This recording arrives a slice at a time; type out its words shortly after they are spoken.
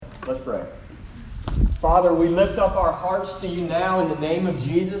Let's pray. Father, we lift up our hearts to you now in the name of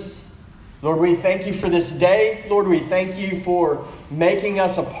Jesus. Lord, we thank you for this day. Lord, we thank you for making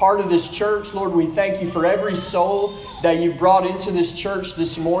us a part of this church. Lord, we thank you for every soul that you brought into this church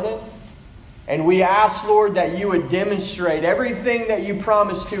this morning. And we ask, Lord, that you would demonstrate everything that you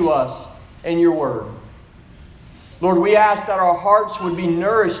promised to us in your word. Lord, we ask that our hearts would be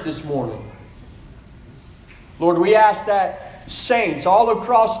nourished this morning. Lord, we ask that saints all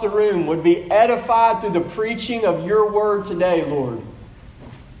across the room would be edified through the preaching of your word today, Lord.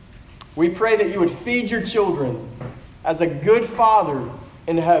 We pray that you would feed your children as a good Father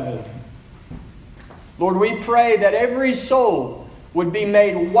in heaven. Lord, we pray that every soul would be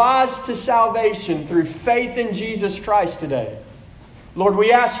made wise to salvation through faith in Jesus Christ today. Lord,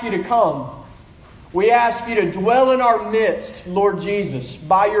 we ask you to come. We ask you to dwell in our midst, Lord Jesus,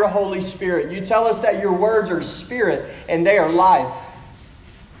 by your Holy Spirit. You tell us that your words are spirit and they are life.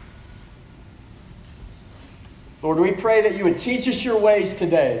 Lord, we pray that you would teach us your ways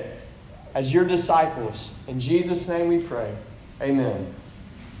today as your disciples. In Jesus' name we pray. Amen.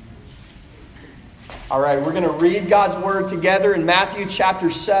 All right, we're going to read God's word together in Matthew chapter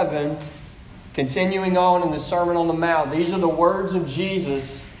 7, continuing on in the Sermon on the Mount. These are the words of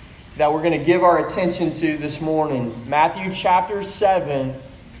Jesus that we're going to give our attention to this morning. Matthew chapter 7,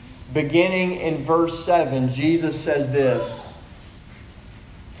 beginning in verse 7, Jesus says this: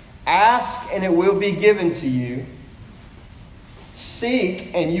 "Ask and it will be given to you.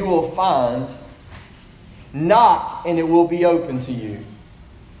 Seek and you will find. Knock and it will be open to you.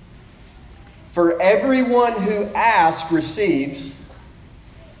 For everyone who asks receives,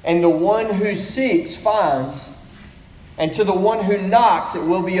 and the one who seeks finds, and to the one who knocks it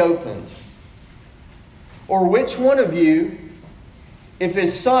will be opened. Or which one of you, if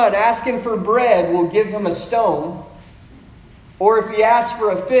his son asks him for bread, will give him a stone? Or if he asks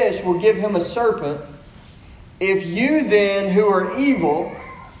for a fish, will give him a serpent? If you then, who are evil,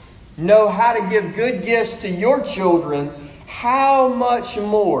 know how to give good gifts to your children, how much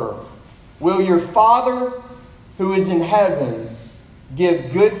more will your Father who is in heaven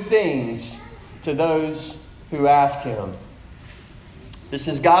give good things to those who ask him?" This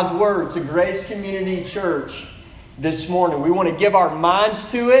is God's word to Grace Community Church this morning. We want to give our minds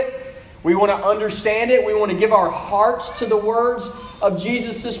to it. We want to understand it. We want to give our hearts to the words of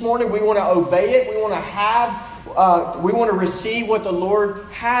Jesus this morning. We want to obey it. We want to receive what the Lord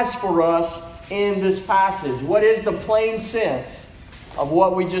has for us in this passage. What is the plain sense of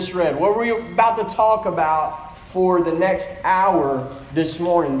what we just read? What we're about to talk about for the next hour this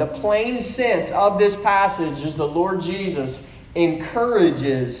morning. The plain sense of this passage is the Lord Jesus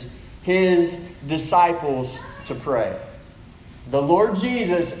encourages his disciples to pray. The Lord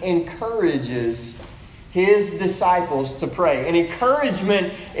Jesus encourages his disciples to pray. And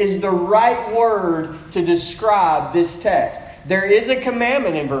encouragement is the right word to describe this text. There is a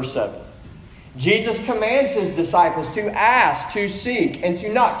commandment in verse 7. Jesus commands his disciples to ask, to seek, and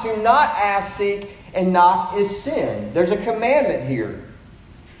to knock. To not ask, seek, and knock is sin. There's a commandment here.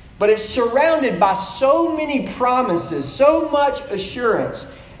 But it's surrounded by so many promises, so much assurance,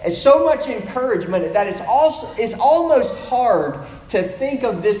 and so much encouragement that it's almost hard to think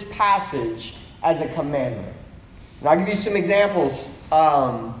of this passage as a commandment. And I'll give you some examples,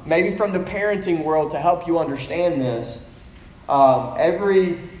 maybe from the parenting world to help you understand this.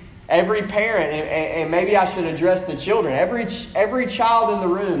 Every parent, and maybe I should address the children, every child in the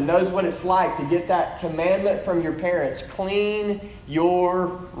room knows what it's like to get that commandment from your parents: clean your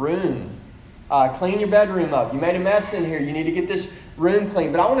room. Clean your bedroom up. You made a mess in here. You need to get this room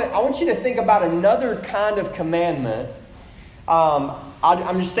clean. But I want you to think about another kind of commandment.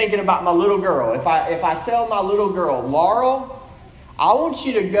 I'm just thinking about my little girl. If I tell my little girl, Laurel, I want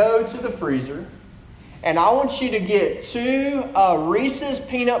you to go to the freezer, and I want you to get 2 Reese's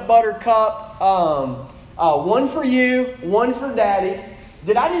Peanut Butter Cup, one for you, one for Daddy.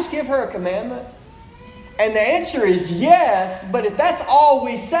 Did I just give her a commandment? And the answer is yes, but if that's all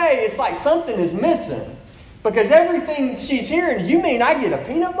we say, it's like something is missing. Because everything she's hearing, you mean I get a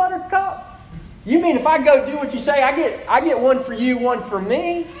peanut butter cup? You mean if I go do what you say, I get one for you, one for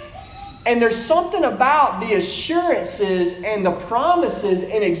me? And there's something about the assurances and the promises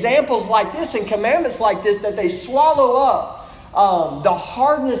and examples like this and commandments like this that they swallow up the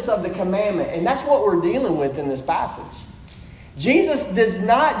hardness of the commandment. And that's what we're dealing with in this passage. Jesus does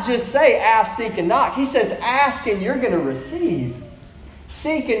not just say ask, seek, and knock. He says ask and you're going to receive.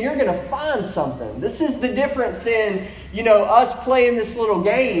 Seek and you're going to find something. This is the difference in, us playing this little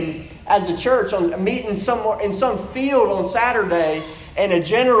game as a church, on meeting somewhere in some field on Saturday, and a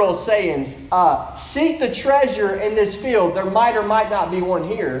general saying, seek the treasure in this field. There might or might not be one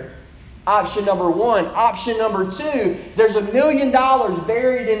here. Option number one. Option number two, there's $1 million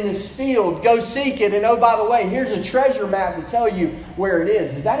buried in this field. Go seek it. And oh, by the way, here's a treasure map to tell you where it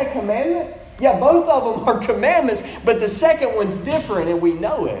is. Is that a commandment? Yeah, both of them are commandments, but the second one's different, and we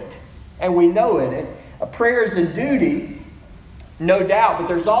know it. And we know it. And a prayer is a duty, no doubt, but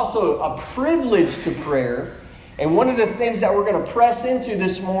there's also a privilege to prayer. And one of the things that we're going to press into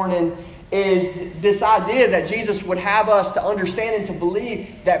this morning is this idea that Jesus would have us to understand and to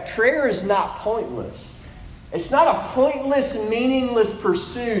believe that prayer is not pointless. It's not a pointless, meaningless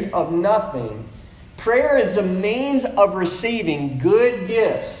pursuit of nothing. Prayer is a means of receiving good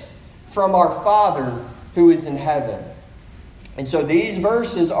gifts from our Father who is in heaven. And so these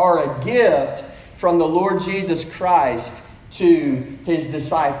verses are a gift from the Lord Jesus Christ to His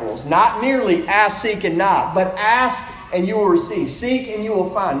disciples. Not merely ask, seek, and knock, but ask and you will receive. Seek and you will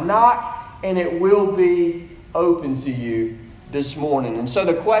find. Knock and it will be open to you this morning. And so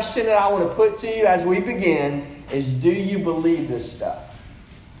the question that I want to put to you as we begin is, do you believe this stuff?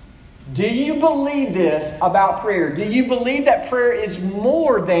 Do you believe this about prayer? Do you believe that prayer is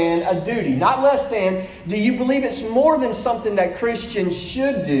more than a duty, not less than? Do you believe it's more than something that Christians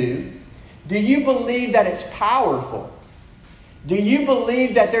should do? Do you believe that it's powerful? Do you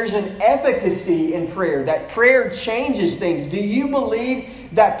believe that there's an efficacy in prayer, that prayer changes things? Do you believe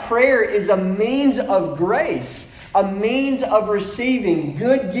that prayer is a means of grace, a means of receiving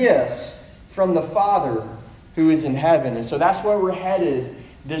good gifts from the Father who is in heaven? And so that's where we're headed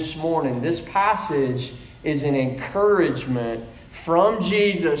this morning. This passage is an encouragement from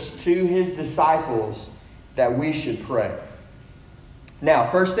Jesus to His disciples that we should pray. Now,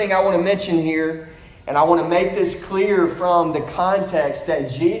 first thing I want to mention here, and I want to make this clear from the context that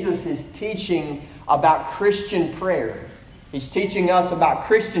Jesus is teaching about Christian prayer. He's teaching us about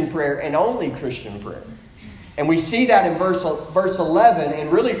Christian prayer and only Christian prayer. And we see that in verse 11,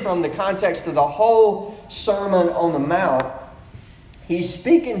 and really from the context of the whole Sermon on the Mount. He's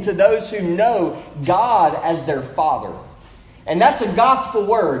speaking to those who know God as their Father. And that's a gospel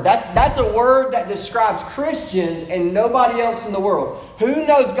word. That's a word that describes Christians and nobody else in the world. Who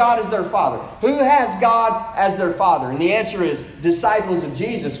knows God as their Father? Who has God as their Father? And the answer is disciples of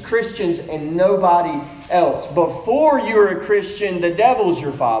Jesus, Christians, and nobody else. Before you're a Christian, the devil's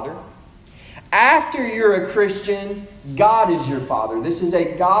your father. After you're a Christian, God is your Father. This is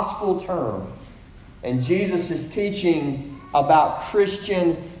a gospel term. And Jesus is teaching about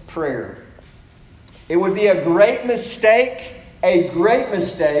Christian prayer. It would be a great mistake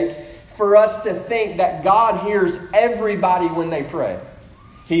for us to think that God hears everybody when they pray.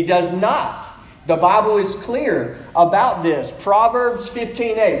 He does not. The Bible is clear about this. Proverbs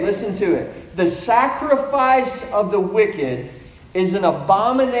 15:8. Listen to it. The sacrifice of the wicked is an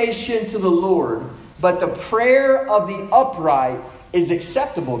abomination to the Lord, but the prayer of the upright is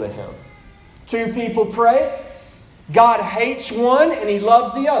acceptable to Him. Two people pray. God hates one and He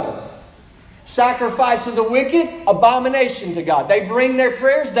loves the other. Sacrifice of the wicked, abomination to God. They bring their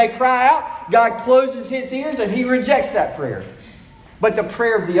prayers, they cry out, God closes His ears and He rejects that prayer. But the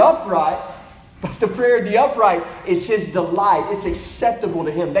prayer of the upright is His delight. It's acceptable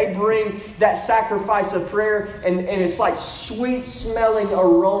to Him. They bring that sacrifice of prayer and it's like sweet smelling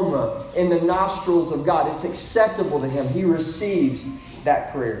aroma in the nostrils of God. It's acceptable to Him. He receives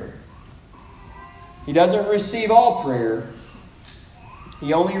that prayer. He doesn't receive all prayer.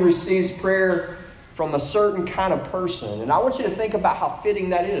 He only receives prayer from a certain kind of person. And I want you to think about how fitting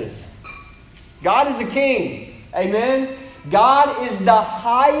that is. God is a king. Amen? God is the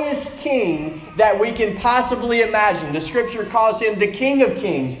highest king that we can possibly imagine. The Scripture calls Him the King of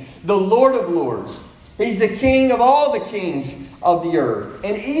Kings, the Lord of Lords. He's the King of all the kings of the earth.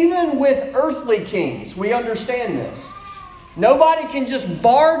 And even with earthly kings, we understand this. Nobody can just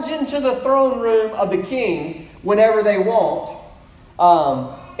barge into the throne room of the king whenever they want.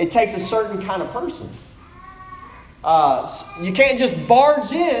 It takes a certain kind of person. You can't just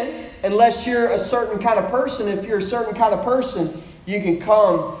barge in unless you're a certain kind of person. If you're a certain kind of person, you can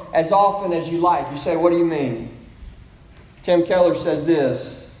come as often as you like. You say, what do you mean? Tim Keller says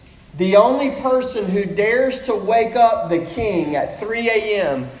this: the only person who dares to wake up the king at 3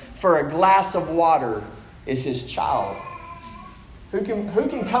 a.m. for a glass of water is his child. Who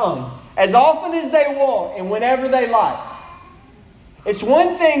can come as often as they want and whenever they like. It's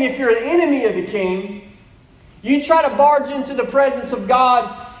one thing if you're an enemy of the king. You try to barge into the presence of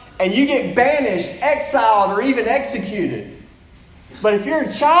God and you get banished, exiled, or even executed. But if you're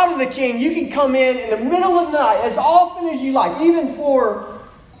a child of the king, you can come in the middle of the night as often as you like, even for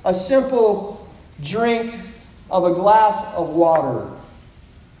a simple drink of a glass of water.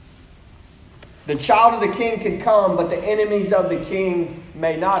 The child of the king could come, but the enemies of the king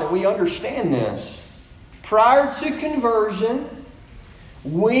may not. And we understand this. Prior to conversion,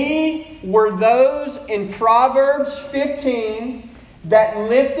 we were those in Proverbs 15 that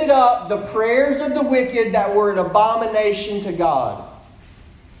lifted up the prayers of the wicked that were an abomination to God.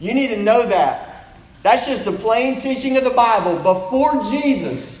 You need to know that. That's just the plain teaching of the Bible. Before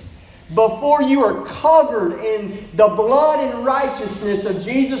Jesus, before you are covered in the blood and righteousness of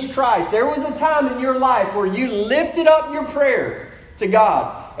Jesus Christ, there was a time in your life where you lifted up your prayer to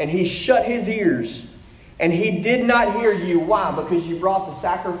God and He shut His ears and He did not hear you. Why? Because you brought the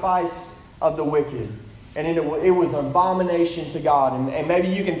sacrifice of the wicked. And it was an abomination to God. And maybe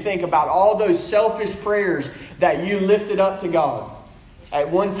you can think about all those selfish prayers that you lifted up to God at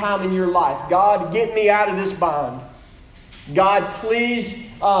one time in your life. God, get me out of this bind. God, please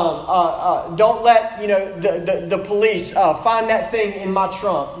don't let the police find that thing in my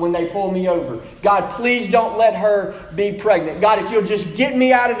trunk when they pull me over. God, please don't let her be pregnant. God, if you'll just get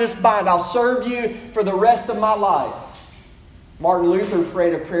me out of this bind, I'll serve you for the rest of my life. Martin Luther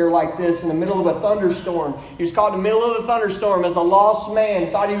prayed a prayer like this in the middle of a thunderstorm. He was caught in the middle of a thunderstorm as a lost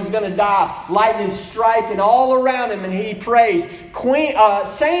man. Thought he was going to die. Lightning striking all around him. And he prays, Saint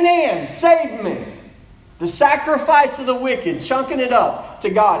Anne, save me. The sacrifice of the wicked, chunking it up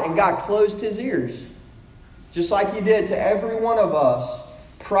to God. And God closed His ears. Just like He did to every one of us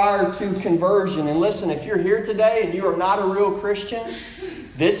prior to conversion. And listen, if you're here today and you are not a real Christian,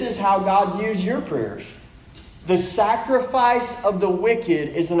 this is how God views your prayers. The sacrifice of the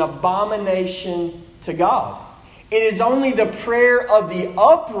wicked is an abomination to God. It is only the prayer of the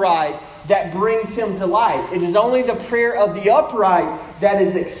upright that brings Him delight. It is only the prayer of the upright that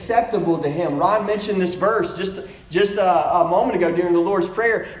is acceptable to Him. Ron mentioned this verse just a moment ago during the Lord's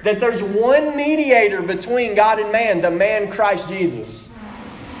Prayer, that there's one mediator between God and man, the man Christ Jesus.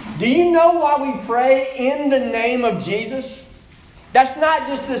 Do you know why we pray in the name of Jesus? That's not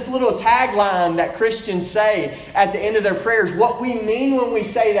just this little tagline that Christians say at the end of their prayers. What we mean when we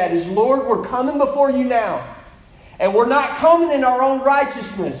say that is, Lord, we're coming before you now. And we're not coming in our own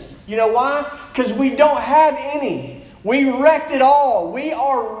righteousness. You know why? Because we don't have any. We wrecked it all. We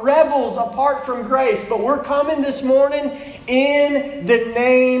are rebels apart from grace. But we're coming this morning in the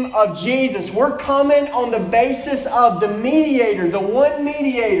name of Jesus. We're coming on the basis of the mediator, the one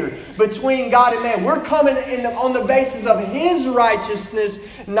mediator between God and man. We're coming on the basis of His righteousness,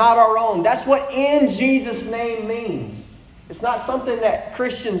 not our own. That's what in Jesus' name means. It's not something that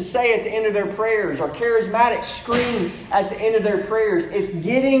Christians say at the end of their prayers or charismatics scream at the end of their prayers. It's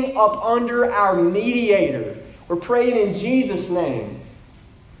getting up under our mediator. We're praying in Jesus' name.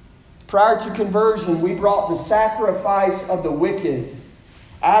 Prior to conversion, we brought the sacrifice of the wicked.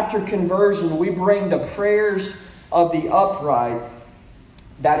 After conversion, we bring the prayers of the upright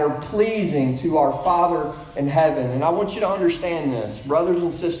that are pleasing to our Father in heaven. And I want you to understand this, brothers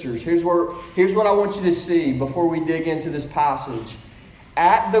and sisters. Here's what I want you to see before we dig into this passage.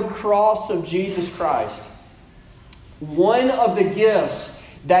 At the cross of Jesus Christ, one of the gifts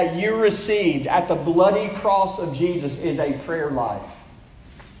that you received at the bloody cross of Jesus is a prayer life.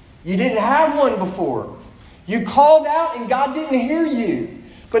 You didn't have one before. You called out and God didn't hear you.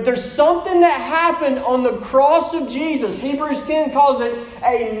 But there's something that happened on the cross of Jesus. Hebrews 10 calls it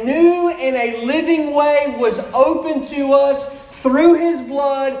a new and a living way was open to us through His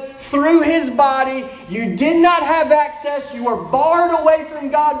blood, through His body. You did not have access. You were barred away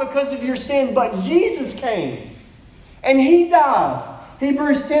from God because of your sin. But Jesus came and He died.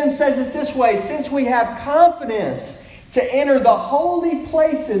 Hebrews 10 says it this way, since we have confidence to enter the holy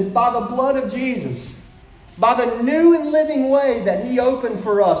places by the blood of Jesus, by the new and living way that He opened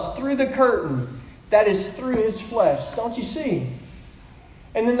for us through the curtain that is through His flesh. Don't you see?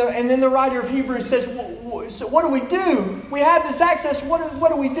 And then the writer of Hebrews says, so what do we do? We have this access. What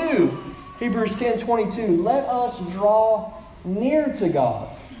do we do? Hebrews 10:22, let us draw near to God.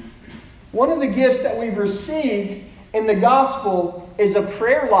 One of the gifts that we've received in the gospel is a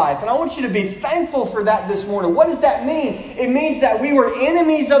prayer life. And I want you to be thankful for that this morning. What does that mean? It means that we were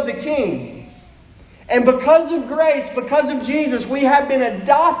enemies of the King. And because of grace, because of Jesus, we have been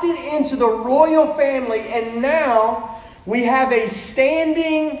adopted into the royal family. And now we have a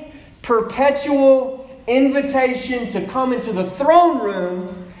standing, perpetual invitation to come into the throne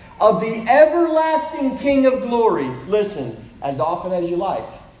room of the everlasting King of glory. Listen, as often as you like.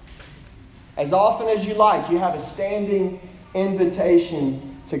 As often as you like, you have a standing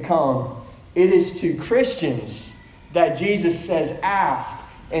invitation to come. It is to Christians that Jesus says, ask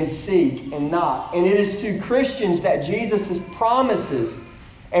and seek and knock. And it is to Christians that Jesus promises,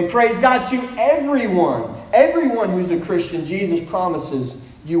 and praise God, to everyone who's a Christian, Jesus promises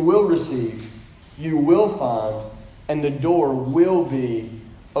you will receive. you will find, and the door will be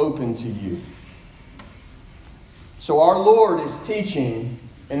open to you. So our Lord is teaching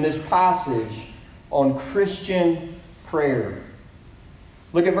in this passage on Christian prayer.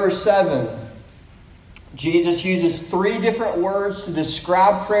 Look at verse 7. Jesus uses 3 different words to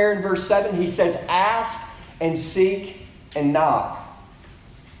describe prayer in verse 7. He says, ask and seek and knock.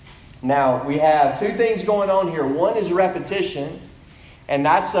 Now, we have 2 things going on here. One is repetition, and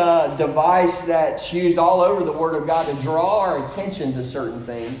that's a device that's used all over the Word of God to draw our attention to certain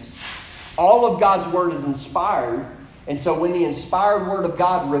things. All of God's Word is inspired, and so when the inspired Word of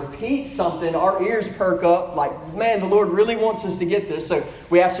God repeats something, our ears perk up like, man, the Lord really wants us to get this. So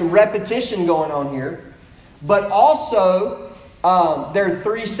we have some repetition going on here. But also, there are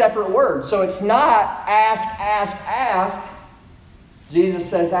 3 separate words. So it's not ask, ask, ask. Jesus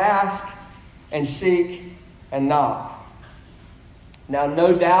says ask and seek and knock. Now,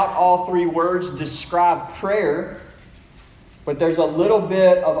 no doubt all 3 words describe prayer, but there's a little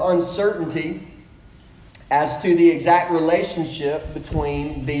bit of uncertainty as to the exact relationship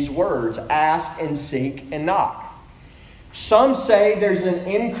between these words, ask and seek and knock. Some say there's an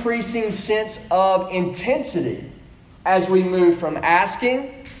increasing sense of intensity as we move from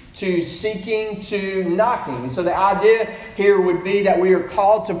asking to seeking to knocking. So the idea here would be that we are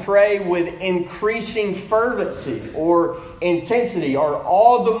called to pray with increasing fervency or intensity, or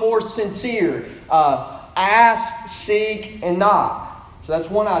all the more sincere. Ask, seek, and knock. So that's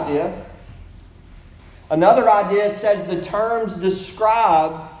one idea. Another idea says the terms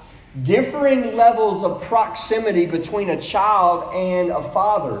describe differing levels of proximity between a child and a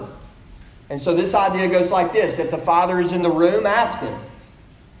father. And so this idea goes like this. If the father is in the room, ask him.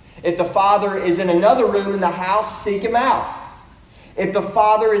 If the father is in another room in the house, seek him out. If the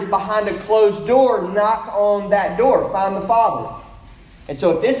father is behind a closed door, knock on that door. Find the father. And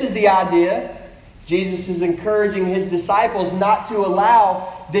so if this is the idea, Jesus is encouraging his disciples not to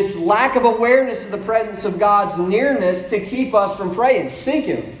allow this lack of awareness of the presence of God's nearness to keep us from praying. Seek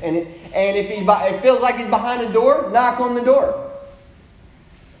him. And if it feels like he's behind a door, knock on the door.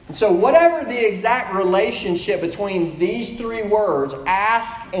 And so whatever the exact relationship between these 3 words,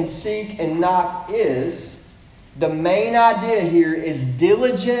 ask and seek and knock, is, the main idea here is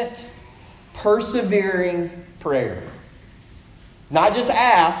diligent, persevering prayer. Not just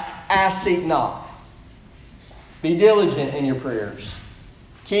ask, seek, knock. Be diligent in your prayers.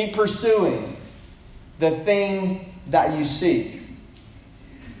 Keep pursuing the thing that you seek.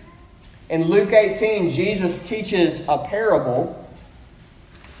 In Luke 18, Jesus teaches a parable.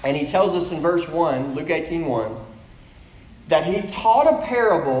 And he tells us in verse 1, Luke 18:1, that he taught a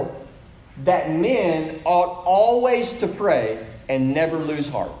parable that men ought always to pray and never lose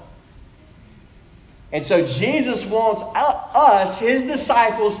heart. And so Jesus wants us, his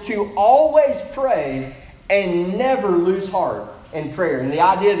disciples, to always pray and never lose heart in prayer. And the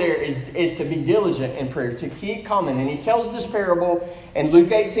idea there is to be diligent in prayer, to keep coming. And he tells this parable in Luke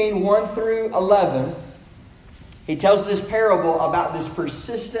 18:1 through 11. He tells this parable about this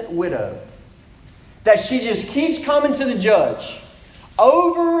persistent widow, that she just keeps coming to the judge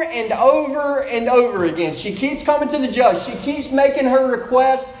over and over and over again. She keeps coming to the judge. She keeps making her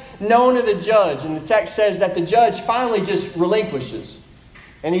request known to the judge. And the text says that the judge finally just relinquishes.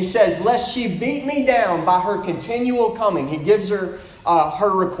 And he says, lest she beat me down by her continual coming. He gives her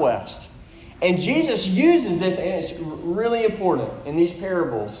her request. And Jesus uses this, and it's really important in these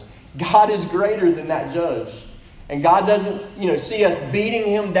parables. God is greater than that judge. And God doesn't, see us beating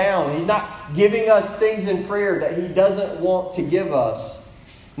him down. He's not giving us things in prayer that he doesn't want to give us.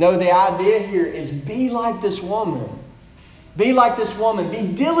 No, the idea here is be like this woman. Be like this woman. Be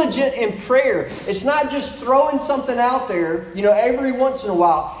diligent in prayer. It's not just throwing something out there, every once in a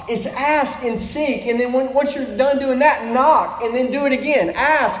while. It's ask and seek. And then once you're done doing that, knock. And then do it again.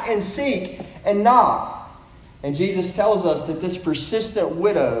 Ask and seek and knock. And Jesus tells us that this persistent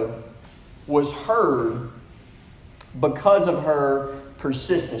widow was heard because of her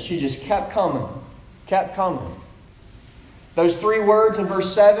persistence. She just kept coming. Kept coming. Those 3 words in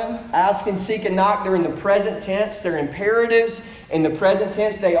verse 7, ask and seek and knock, they're in the present tense. They're imperatives in the present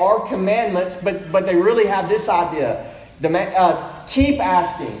tense. They are commandments, but they really have this idea. Keep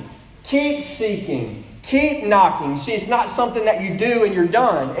asking. Keep seeking. Keep knocking. See, it's not something that you do and you're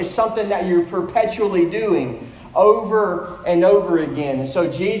done. It's something that you're perpetually doing over and over again. And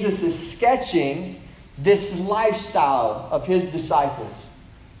so Jesus is sketching this lifestyle of his disciples.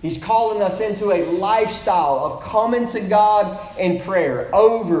 He's calling us into a lifestyle of coming to God in prayer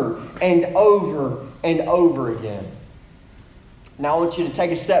over and over and over again. Now I want you to take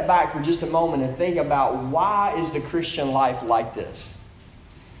a step back for just a moment and think about, why is the Christian life like this?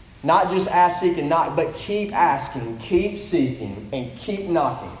 Not just ask, seek, and knock, but keep asking, keep seeking, and keep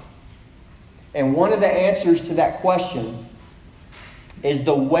knocking. And one of the answers to that question is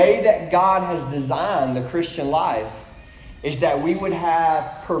the way that God has designed the Christian life is that we would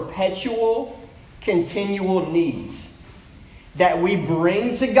have perpetual, continual needs that we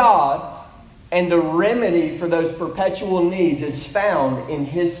bring to God, and the remedy for those perpetual needs is found in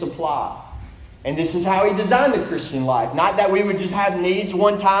His supply. And this is how He designed the Christian life. Not that we would just have needs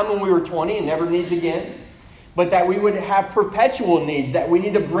one time when we were 20 and never needs again, but that we would have perpetual needs that we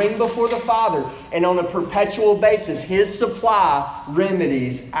need to bring before the Father. And on a perpetual basis, His supply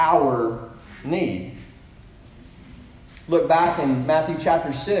remedies our need. Look back in Matthew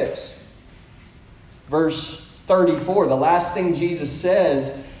chapter 6, verse 34. The last thing Jesus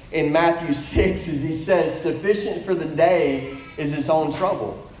says in Matthew 6 is He says, sufficient for the day is its own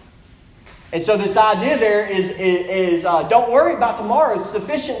trouble. And so this idea there is don't worry about tomorrow.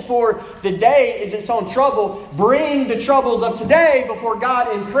 Sufficient for the day is its own trouble. Bring the troubles of today before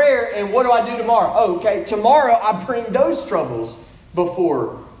God in prayer. And what do I do tomorrow? Oh, okay, tomorrow I bring those troubles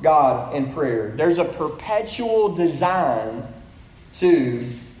before God in prayer. There's a perpetual design to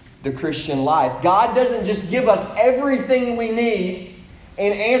the Christian life. God doesn't just give us everything we need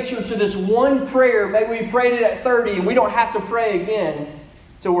in answer to this one prayer. Maybe we prayed it at 30 and we don't have to pray again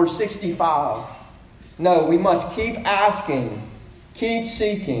till we're 65. No, we must keep asking, keep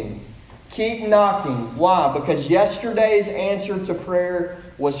seeking, keep knocking. Why? Because yesterday's answer to prayer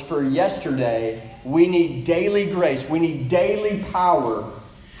was for yesterday. We need daily grace. We need daily power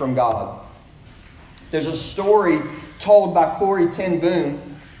from God. There's a story told by Corrie ten Boom.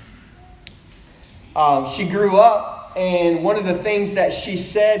 She grew up, and one of the things that she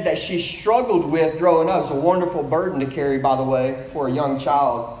said that she struggled with growing up, it's a wonderful burden to carry, by the way, for a young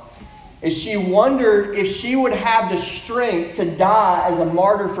child, is she wondered if she would have the strength to die as a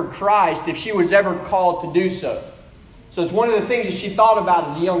martyr for Christ if she was ever called to do so. So it's one of the things that she thought about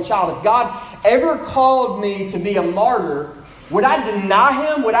as a young child. If God ever called me to be a martyr, would I deny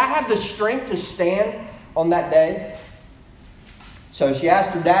Him? Would I have the strength to stand on that day? So she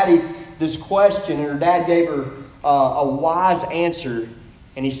asked her daddy this question, and her dad gave her a wise answer.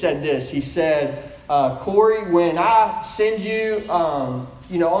 And he said this. He said, Corrie, when I send you, on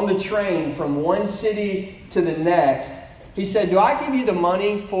the train from one city to the next, he said, do I give you the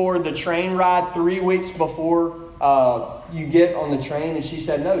money for the train ride 3 weeks before you get on the train? And she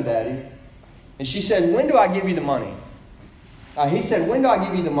said, no, Daddy. And she said, when do I give you the money? He said, when do I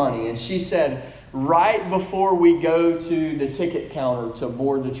give you the money? And she said, right before we go to the ticket counter to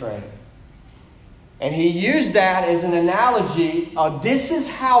board the train. And he used that as an analogy of this is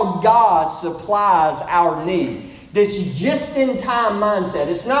how God supplies our need. This just-in-time mindset.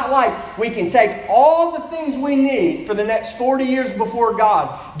 It's not like we can take all the things we need for the next 40 years before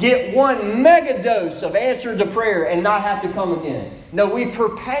God, get one mega dose of answer to prayer and not have to come again. No, we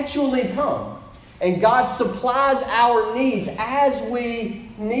perpetually come. And God supplies our needs as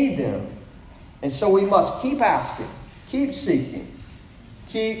we need them. And so we must keep asking, keep seeking,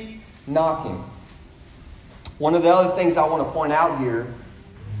 keep knocking. One of the other things I want to point out here,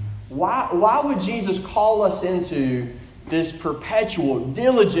 why would Jesus call us into this perpetual,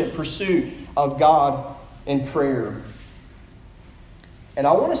 diligent pursuit of God in prayer? And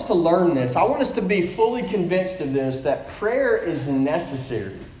I want us to learn this. I want us to be fully convinced of this, that prayer is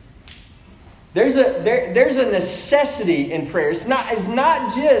necessary. There's a necessity in prayer. It's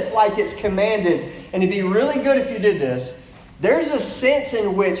not just like it's commanded, and it'd be really good if you did this. There's a sense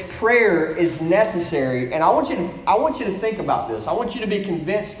in which prayer is necessary, and I want you to think about this. I want you to be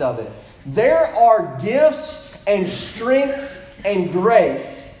convinced of it. There are gifts and strength and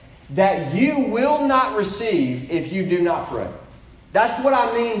grace that you will not receive if you do not pray. That's what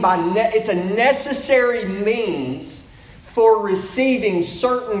I mean by it's a necessary means for receiving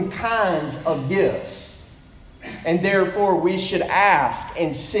certain kinds of gifts. And therefore we should ask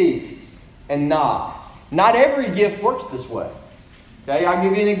and seek and knock. Not every gift works this way. Okay, I'll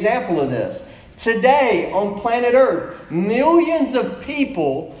give you an example of this. Today on planet Earth, millions of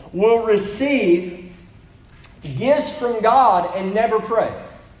people will receive gifts from God and never pray.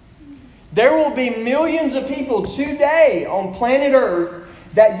 There will be millions of people today on planet Earth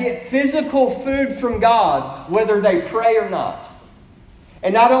that get physical food from God, whether they pray or not.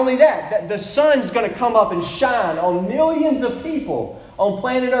 And not only that, the sun's going to come up and shine on millions of people on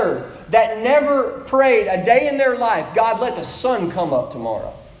planet Earth that never prayed a day in their life. God, let the sun come up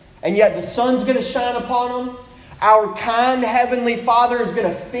tomorrow. And yet the sun's going to shine upon them. Our kind Heavenly Father is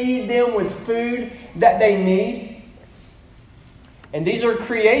going to feed them with food that they need. And these are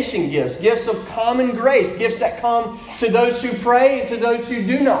creation gifts, gifts of common grace, gifts that come to those who pray and to those who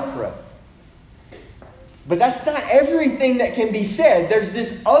do not pray. But that's not everything that can be said. There's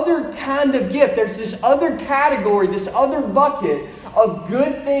this other kind of gift. There's this other category, this other bucket of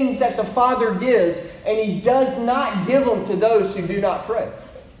good things that the Father gives, and He does not give them to those who do not pray.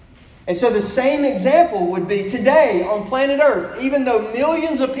 And so the same example would be today on planet Earth. Even though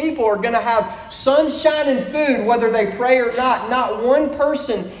millions of people are going to have sunshine and food, whether they pray or not one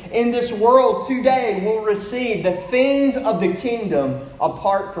person in this world today will receive the things of the kingdom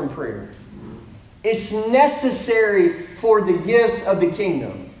apart from prayer. It's necessary for the gifts of the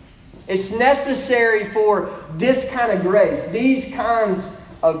kingdom. It's necessary for this kind of grace, these kinds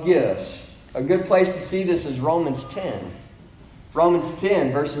of gifts. A good place to see this is Romans 10. Romans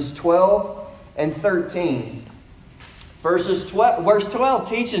 10, verses 12 and 13. Verse 12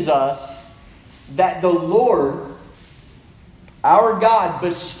 teaches us that the Lord, our God,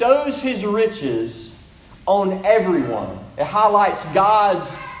 bestows His riches on everyone. It highlights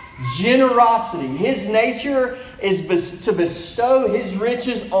God's generosity. His nature is to bestow His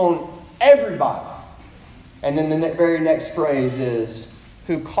riches on everybody. And then the very next phrase is,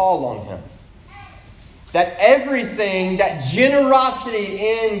 who call on Him. That everything, that generosity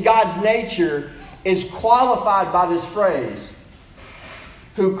in God's nature is qualified by this phrase.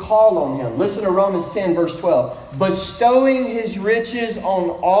 Who call on Him. Listen to Romans 10 verse 12. Bestowing His riches on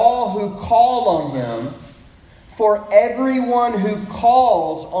all who call on Him. For everyone who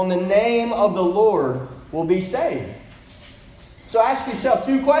calls on the name of the Lord will be saved. So ask yourself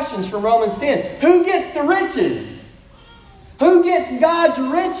two questions from Romans 10. Who gets the riches? Who gets God's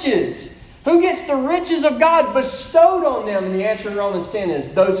riches? Who gets the riches of God bestowed on them? And the answer in Romans 10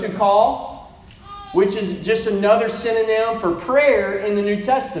 is those who call, which is just another synonym for prayer in the New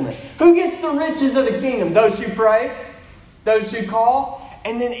Testament. Who gets the riches of the kingdom? Those who pray, those who call.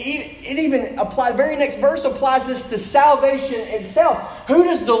 And then it even applies, the very next verse applies this to salvation itself. Who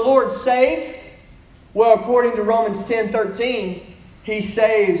does the Lord save? Well, according to Romans 10:13, He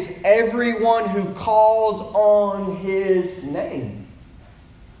saves everyone who calls on His name.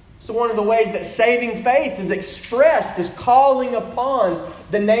 So one of the ways that saving faith is expressed is calling upon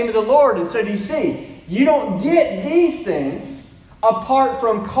the name of the Lord. And so do you see, you don't get these things apart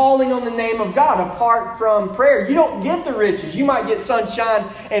from calling on the name of God, apart from prayer. You don't get the riches. You might get sunshine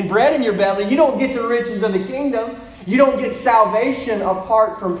and bread in your belly. You don't get the riches of the kingdom. You don't get salvation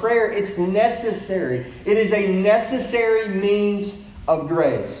apart from prayer. It's necessary. It is a necessary means of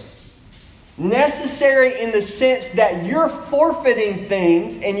grace. Necessary in the sense that you're forfeiting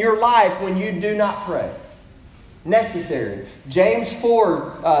things in your life when you do not pray. Necessary. James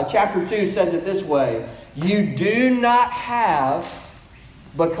 4, chapter 2 says it this way. You do not have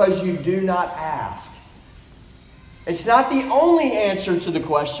because you do not ask. It's not the only answer to the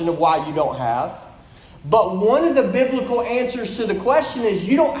question of why you don't have. But one of the biblical answers to the question is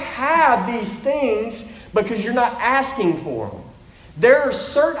you don't have these things because you're not asking for them.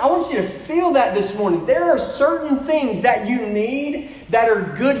 I want you to feel that this morning. There are certain things that you need that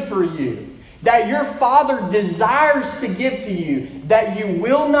are good for you, that your Father desires to give to you, that you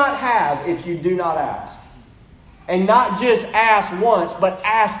will not have if you do not ask. And not just ask once, but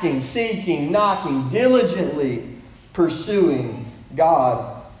asking, seeking, knocking, diligently pursuing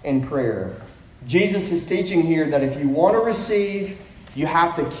God in prayer. Jesus is teaching here that if you want to receive, you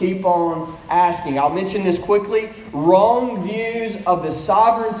have to keep on asking. I'll mention this quickly. Wrong views of the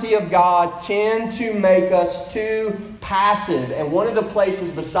sovereignty of God tend to make us too passive. And one of the places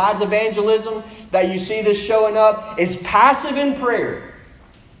besides evangelism that you see this showing up is passive in prayer.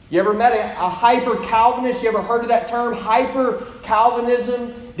 You ever met a hyper-Calvinist? You ever heard of that term?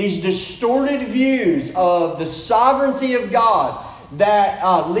 Hyper-Calvinism? These distorted views of the sovereignty of God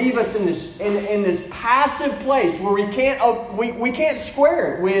that leave us in this passive place where we can't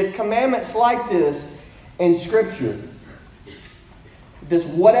square it with commandments like this in Scripture. This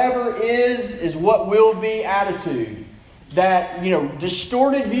whatever is what will be attitude. That,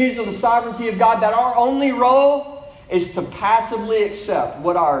 distorted views of the sovereignty of God, that our only role is to passively accept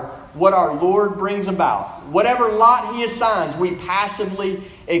what our Lord brings about. Whatever lot He assigns, we passively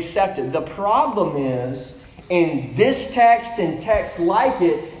accept it. The problem is, in this text and texts like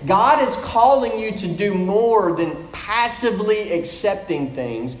it, God is calling you to do more than passively accepting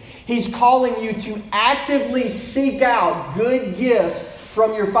things. He's calling you to actively seek out good gifts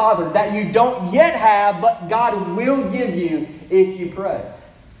from your Father that you don't yet have, but God will give you if you pray.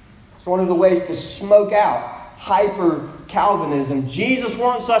 It's one of the ways to smoke out hyper Calvinism. Jesus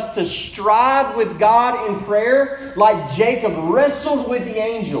wants us to strive with God in prayer like Jacob wrestled with the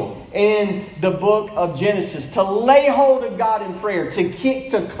angel in the book of Genesis. To lay hold of God in prayer,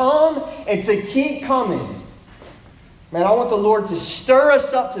 to come and to keep coming. Man, I want the Lord to stir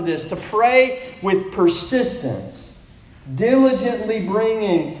us up to this, to pray with persistence, diligently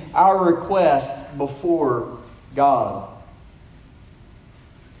bringing our request before God.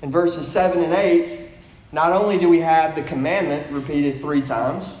 In verses 7 and 8, not only do we have the commandment repeated 3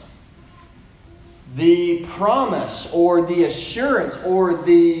 times, the promise or the assurance or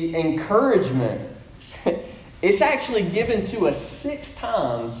the encouragement, it's actually given to us 6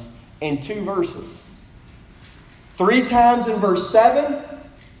 times in 2 verses. 3 times in verse 7,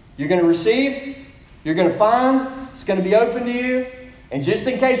 you're going to receive, you're going to find, it's going to be open to you. And just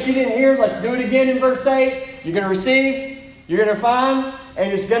in case you didn't hear, let's do it again in verse 8. You're going to receive, you're going to find,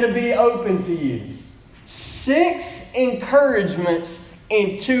 and it's going to be open to you. 6 encouragements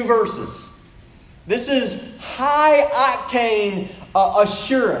in 2 verses. This is high octane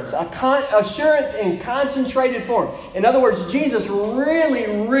assurance, assurance in concentrated form. In other words, Jesus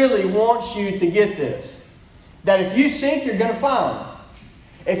really, really wants you to get this. That if you seek, you're going to find.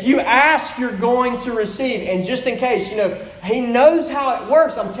 If you ask, you're going to receive. And just in case, He knows how it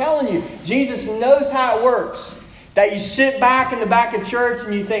works. I'm telling you, Jesus knows how it works. That you sit back in the back of church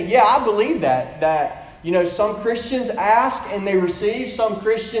and you think, yeah, I believe that some Christians ask and they receive. Some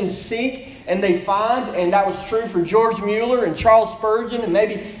Christians seek and they find. And that was true for George Mueller and Charles Spurgeon and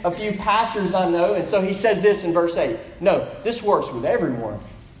maybe a few pastors I know. And so he says this in verse 8. No, this works with everyone.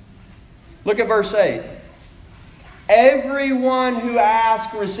 Look at verse 8. Everyone who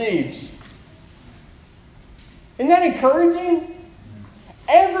asks receives. Isn't that encouraging?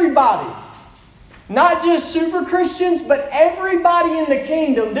 Everybody. Not just super Christians, but everybody in the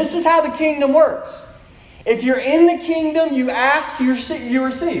kingdom. This is how the kingdom works. If you're in the kingdom, you ask, you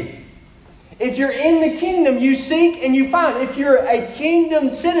receive. If you're in the kingdom, you seek and you find. If you're a kingdom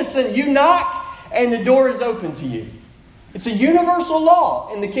citizen, you knock and the door is open to you. It's a universal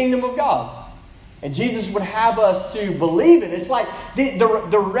law in the kingdom of God. And Jesus would have us to believe it. It's like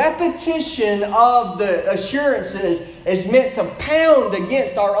the repetition of the assurances is meant to pound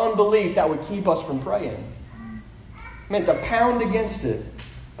against our unbelief that would keep us from praying. Meant to pound against it.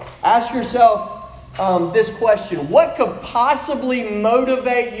 Ask yourself this question. What could possibly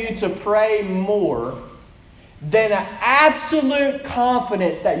motivate you to pray more than an absolute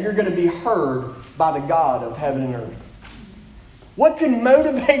confidence that you're going to be heard by the God of heaven and earth? What could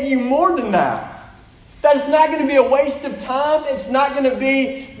motivate you more than that? That it's not going to be a waste of time. It's not going to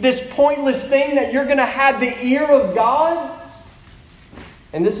be this pointless thing that you're going to have the ear of God.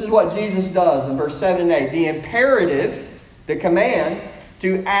 And this is what Jesus does in verse 7 and 8. The imperative, the command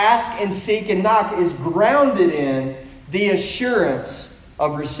to ask and seek and knock is grounded in the assurance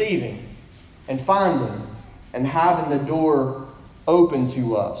of receiving and finding and having the door open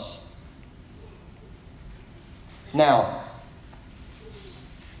to us. Now,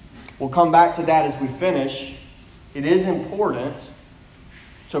 we'll come back to that as we finish. It is important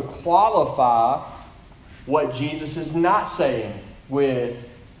to qualify what Jesus is not saying with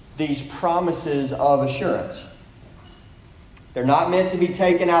these promises of assurance. They're not meant to be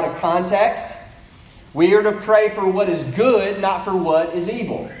taken out of context. We are to pray for what is good, not for what is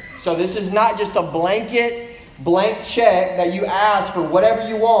evil. So this is not just a blank check that you ask for whatever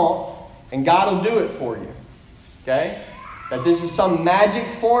you want and God will do it for you. Okay? That this is some magic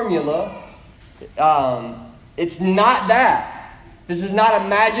formula. It's not that. This is not a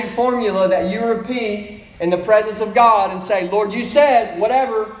magic formula that you repeat in the presence of God and say, Lord, you said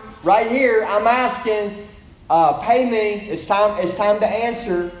whatever. Right here, I'm asking, pay me. It's time to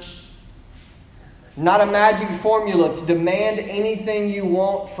answer. Not a magic formula to demand anything you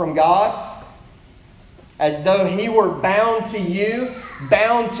want from God. As though He were bound to you,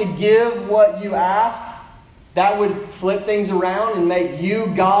 bound to give what you ask. That would flip things around and make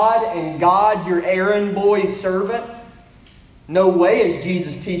you God and God your errand boy servant. No way is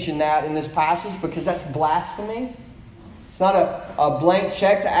Jesus teaching that in this passage because that's blasphemy. It's not a blank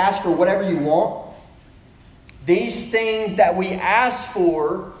check to ask for whatever you want. These things that we ask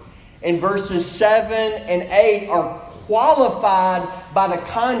for in verses 7 and 8 are qualified by the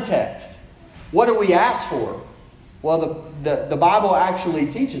context. What do we ask for? Well, the Bible actually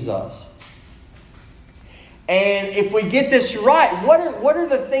teaches us. And if we get this right, what are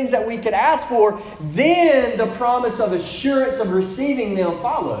the things that we could ask for? Then the promise of assurance of receiving them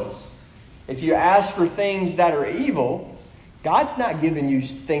follows. If you ask for things that are evil, God's not giving you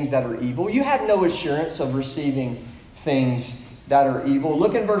things that are evil. You have no assurance of receiving things that are evil.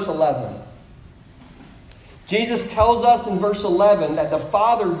 Look in verse 11. Jesus tells us in verse 11 that the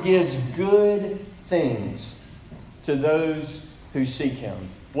Father gives good things to those who seek Him.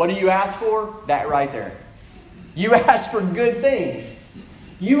 What do you ask for? That right there. You ask for good things.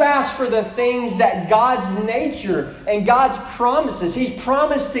 You ask for the things that God's nature and God's promises. He's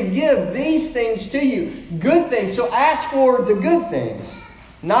promised to give these things to you. Good things. So ask for the good things,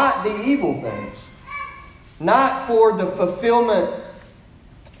 not the evil things. Not for the fulfillment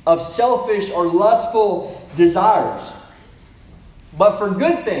of selfish or lustful desires, but for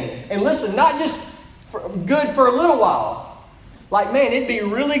good things. And listen, not just good for a little while. Like, man, it'd be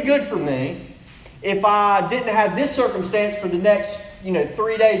really good for me if I didn't have this circumstance for the next,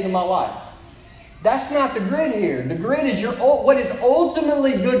 3 days of my life. That's not the grid here. The grid is what is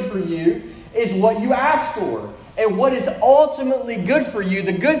ultimately good for you is what you ask for. And what is ultimately good for you,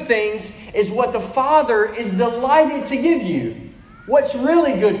 the good things, is what the Father is delighted to give you. What's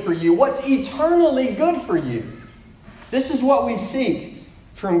really good for you, what's eternally good for you. This is what we seek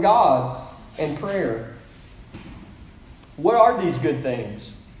from God in prayer. What are these good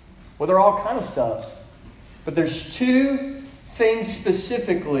things? Well, they're all kind of stuff. But there's two things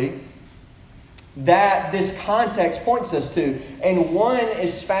specifically that this context points us to. And one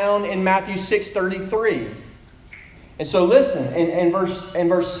is found in Matthew 6:33. And so listen, in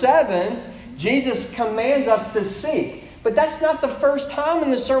verse 7, Jesus commands us to seek. But that's not the first time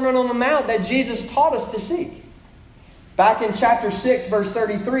in the Sermon on the Mount that Jesus taught us to seek. Back in chapter 6, verse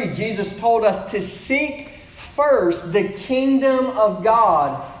 33, Jesus told us to seek first the kingdom of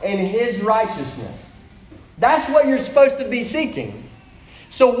God and His righteousness. That's what you're supposed to be seeking.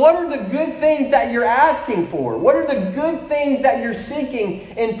 So what are the good things that you're asking for? What are the good things that you're seeking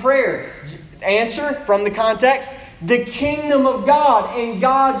in prayer? Answer from the context: the kingdom of God and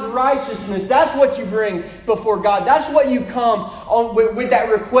God's righteousness. That's what you bring before God. That's what you come on with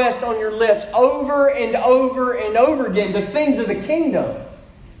that request on your lips over and over and over again. The things of the kingdom.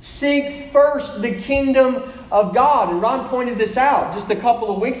 Seek first the kingdom of God. And Ron pointed this out just a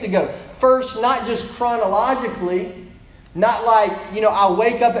couple of weeks ago. First, not just chronologically. Not like, I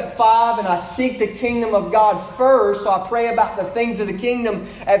wake up at 5 and I seek the kingdom of God first. So I pray about the things of the kingdom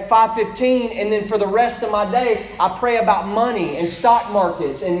at 5:15. And then for the rest of my day, I pray about money and stock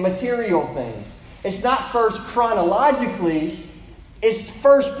markets and material things. It's not first chronologically. It's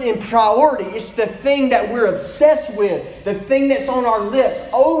first in priority. It's the thing that we're obsessed with. The thing that's on our lips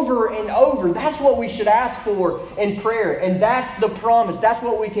over and over. That's what we should ask for in prayer. And that's the promise. That's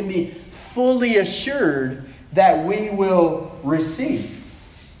what we can be fully assured that we will receive.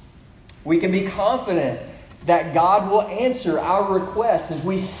 We can be confident that God will answer our request as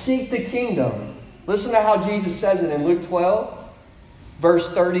we seek the kingdom. Listen to how Jesus says it in Luke 12,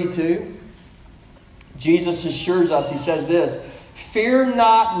 verse 32. Jesus assures us, He says this: "Fear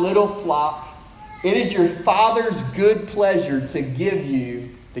not, little flock. It is your Father's good pleasure to give you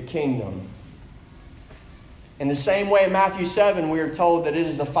the kingdom." In the same way in Matthew 7, we are told that it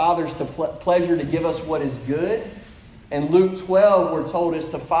is the Father's pleasure to give us what is good. In Luke 12, we're told it's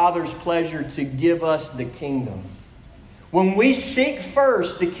the Father's pleasure to give us the kingdom. When we seek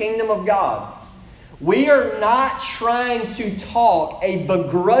first the kingdom of God, we are not trying to talk a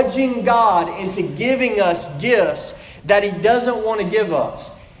begrudging God into giving us gifts that He doesn't want to give us.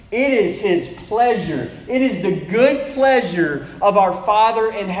 It is His pleasure. It is the good pleasure of our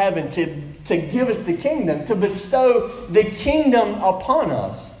Father in heaven to give us the kingdom, to bestow the kingdom upon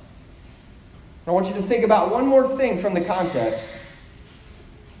us. I want you to think about one more thing from the context.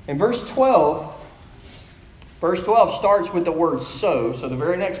 In verse 12 starts with the word "so." So the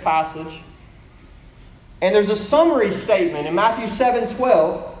very next passage. And there's a summary statement in Matthew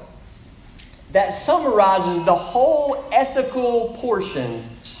 7:12 that summarizes the whole ethical portion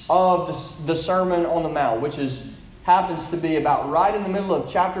of the Sermon on the Mount, which happens to be about right in the middle of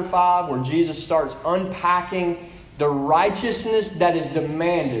chapter 5, where Jesus starts unpacking the righteousness that is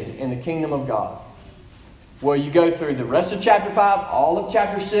demanded in the kingdom of God. Well, you go through the rest of chapter 5, all of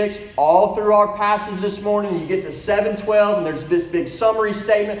chapter 6, all through our passage this morning. You get to 7:12, and there's this big summary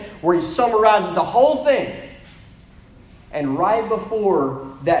statement where He summarizes the whole thing. And right before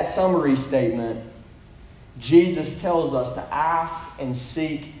that summary statement, Jesus tells us to ask and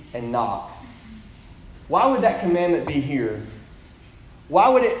seek and knock. Why would that commandment be here? Why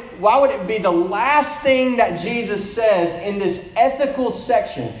would it be the last thing that Jesus says in this ethical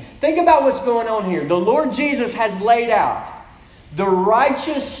section? Think about what's going on here. The Lord Jesus has laid out the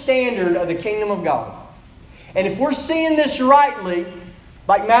righteous standard of the kingdom of God. And if we're seeing this rightly,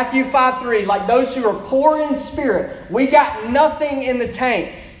 like Matthew 5:3, like those who are poor in spirit, we got nothing in the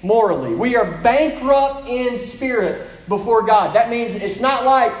tank morally. We are bankrupt in spirit before God. That means it's not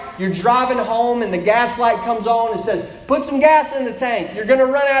like you're driving home and the gas light comes on and says, put some gas in the tank. You're going to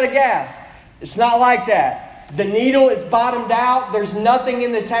run out of gas. It's not like that. The needle is bottomed out. There's nothing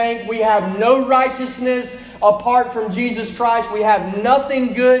in the tank. We have no righteousness apart from Jesus Christ. We have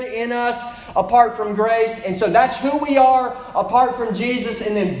nothing good in us apart from grace. And so that's who we are apart from Jesus.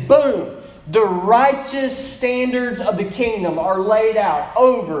 And then boom, the righteous standards of the kingdom are laid out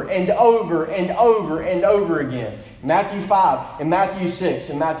over and over and over and over again. Matthew 5 and Matthew 6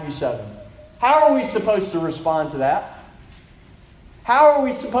 and Matthew 7. How are we supposed to respond to that? How are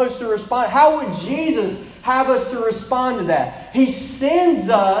we supposed to respond? How would Jesus have us to respond to that? He sends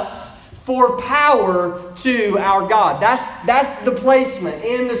us for power to our God. That's the placement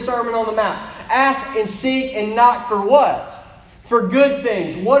in the Sermon on the Mount. Ask and seek and knock for what? For good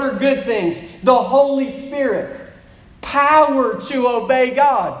things. What are good things? The Holy Spirit. Power to obey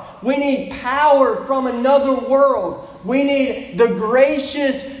God. We need power from another world. We need the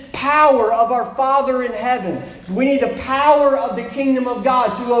gracious power of our Father in heaven. We need the power of the kingdom of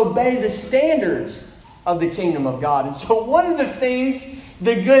God to obey the standards of the kingdom of God. And so one of the things,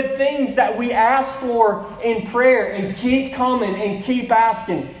 the good things that we ask for in prayer and keep coming and keep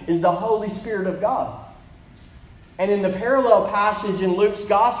asking is the Holy Spirit of God. And in the parallel passage in Luke's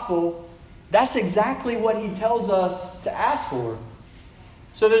Gospel, that's exactly what he tells us to ask for.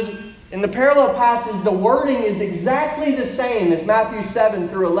 So in the parallel passage, the wording is exactly the same as Matthew 7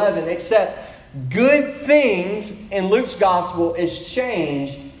 through 11, except good things in Luke's Gospel is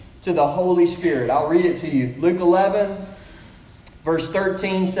changed to the Holy Spirit. I'll read it to you. Luke 11, verse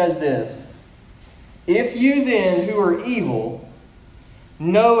 13 says this. If you then, who are evil,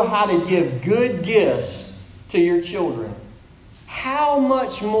 know how to give good gifts to your children, how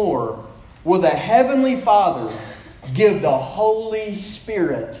much more will the Heavenly Father give the Holy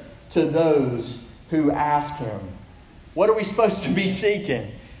Spirit to those who ask Him? What are we supposed to be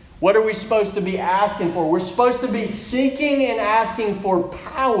seeking? What are we supposed to be asking for? We're supposed to be seeking and asking for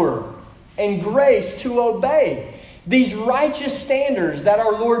power and grace to obey these righteous standards that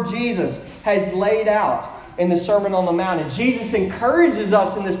our Lord Jesus has laid out in the Sermon on the Mount. And Jesus encourages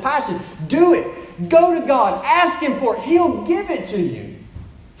us in this passage. Do it. Go to God. Ask Him for it. He'll give it to you.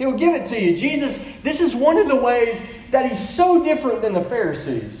 He'll give it to you. Jesus, this is one of the ways that He's so different than the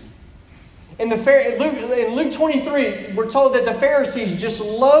Pharisees. In Luke 23, we're told that the Pharisees just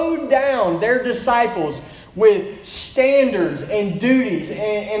load down their disciples with standards and duties.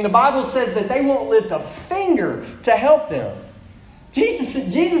 And the Bible says that they won't lift a finger to help them. Jesus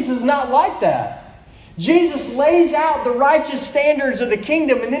is not like that. Jesus lays out the righteous standards of the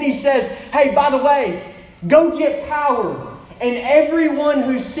kingdom. And then He says, hey, by the way, go get power. And everyone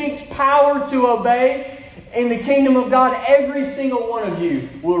who seeks power to obey in the kingdom of God, every single one of you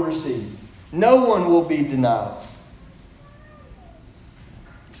will receive. No one will be denied.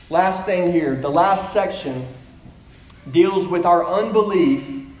 Last thing here, the last section deals with our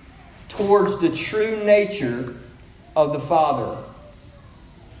unbelief towards the true nature of the Father.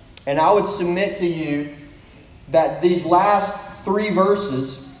 And I would submit to you that these last three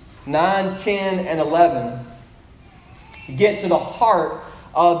verses, 9, 10, and 11, get to the heart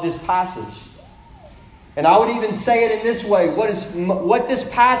of this passage. And I would even say it in this way. What this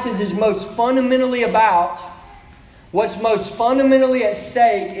passage is most fundamentally about, what's most fundamentally at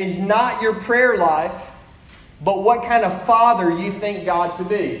stake is not your prayer life, but what kind of father you think God to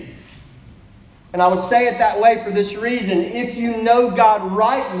be. And I would say it that way for this reason. If you know God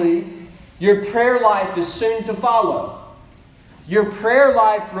rightly, your prayer life is soon to follow. Your prayer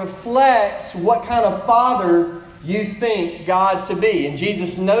life reflects what kind of father you think God to be. And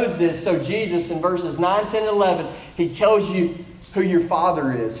Jesus knows this. So Jesus, in verses 9, 10, and 11, He tells you who your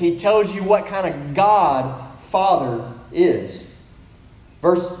Father is. He tells you what kind of God Father is.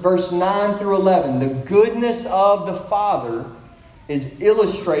 Verse 9 through 11, the goodness of the Father is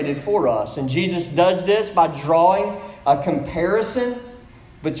illustrated for us. And Jesus does this by drawing a comparison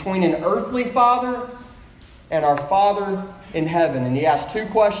between an earthly father and our Father in heaven. And He asks two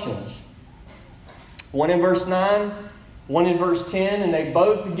questions. One in verse 9, one in verse 10, and they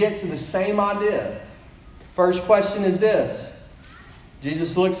both get to the same idea. First question is this.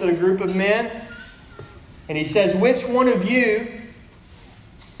 Jesus looks at a group of men and He says, which one of you,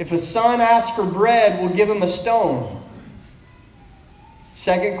 if a son asks for bread, will give him a stone?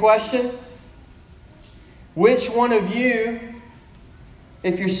 Second question, which one of you,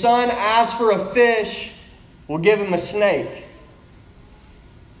 if your son asks for a fish, will give him a snake?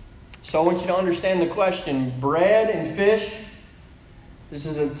 So I want you to understand the question. Bread and fish. This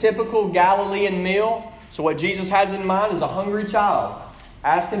is a typical Galilean meal. So what Jesus has in mind is a hungry child.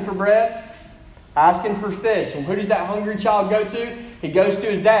 Asking for bread, asking for fish. And who does that hungry child go to? He goes to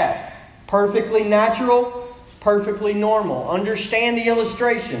his dad. Perfectly natural, perfectly normal. Understand the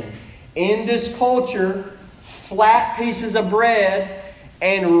illustration. In this culture, flat pieces of bread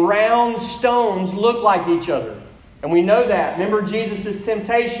and round stones look like each other. And we know that. Remember Jesus'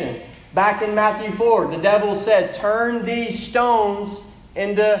 temptation. Back in Matthew 4, the devil said, turn these stones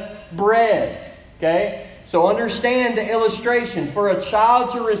into bread. Okay? So understand the illustration. For a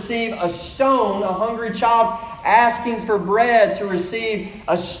child to receive a stone, a hungry child asking for bread to receive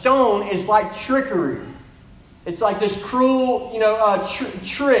a stone is like trickery. It's like this cruel,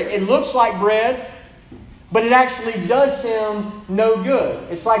 trick. It looks like bread, but it actually does him no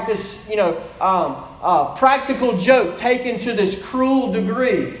good. It's like this, practical joke taken to this cruel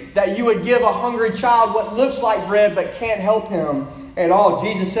degree that you would give a hungry child what looks like bread but can't help him at all.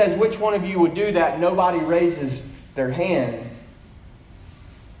 Jesus says, which one of you would do that? Nobody raises their hand.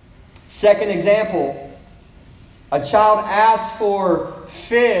 Second example, a child asks for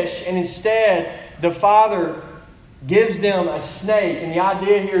fish and instead the father gives them a snake. And the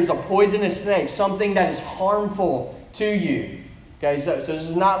idea here is a poisonous snake, something that is harmful to you. Okay, so this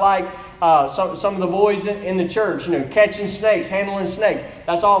is not like some of the boys in the church, catching snakes, handling snakes.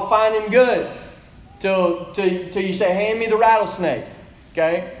 That's all fine and good till you say, hand me the rattlesnake.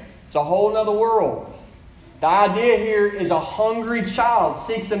 Okay? It's a whole other world. The idea here is a hungry child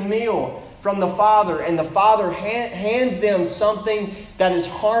seeks a meal from the father, and the father hands them something that is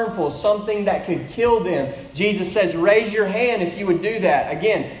harmful, something that could kill them. Jesus says, raise your hand if you would do that.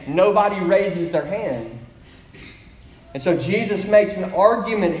 Again, nobody raises their hand. And so Jesus makes an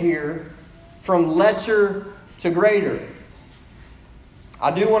argument here from lesser to greater. I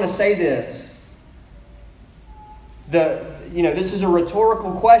do want to say this. This is a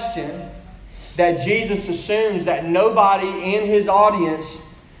rhetorical question that Jesus assumes that nobody in his audience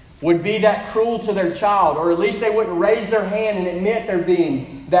would be that cruel to their child, or at least they wouldn't raise their hand and admit they're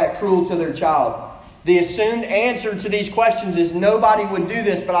being that cruel to their child. The assumed answer to these questions is nobody would do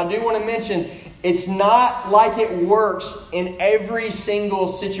this, but I do want to mention it's not like it works in every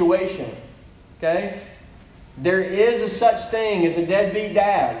single situation. Okay? There is a such thing as a deadbeat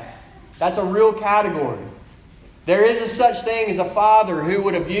dad. That's a real category. There is a such thing as a father who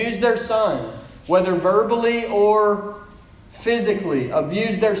would abuse their son, whether verbally or physically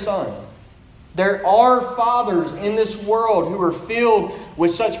abuse their son. There are fathers in this world who are filled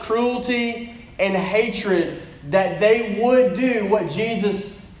with such cruelty and hatred that they would do what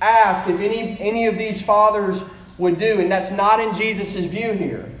Jesus asked if any of these fathers would do. And that's not in Jesus' view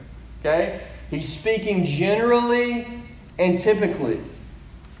here. Okay? He's speaking generally and typically.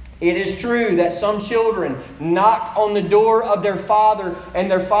 It is true that some children knock on the door of their father and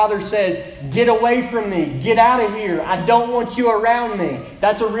their father says, get away from me, get out of here, I don't want you around me.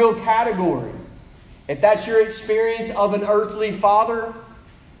 That's a real category. If that's your experience of an earthly father,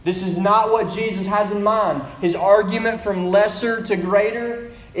 this is not what Jesus has in mind. His argument from lesser to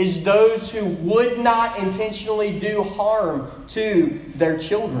greater is those who would not intentionally do harm to their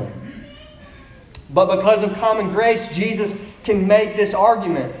children. But because of common grace, Jesus can make this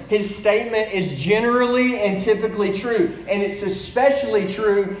argument. His statement is generally and typically true. And it's especially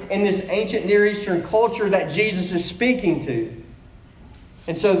true in this ancient Near Eastern culture that Jesus is speaking to.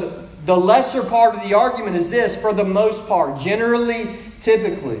 And so the lesser part of the argument is this, for the most part, generally,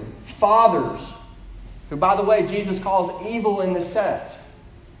 typically, fathers, who by the way, Jesus calls evil in this text.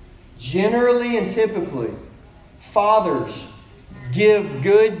 Generally and typically, fathers give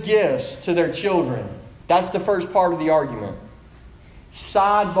good gifts to their children. That's the first part of the argument.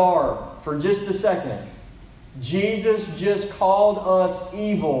 Sidebar for just a second. Jesus just called us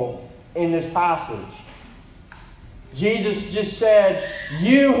evil in this passage. Jesus just said,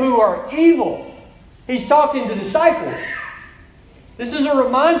 you who are evil. He's talking to disciples. This is a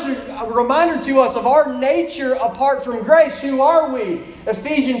reminder to us of our nature apart from grace. Who are we?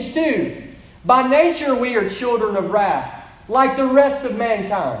 Ephesians 2. By nature we are children of wrath, like the rest of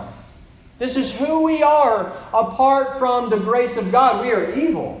mankind. This is who we are apart from the grace of God. We are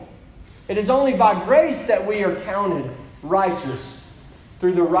evil. It is only by grace that we are counted righteous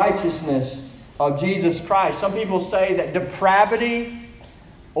through the righteousness of Jesus Christ. Some people say that depravity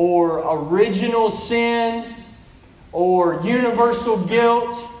or original sin or universal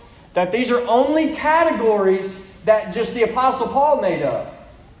guilt, that these are only categories that just the Apostle Paul made up.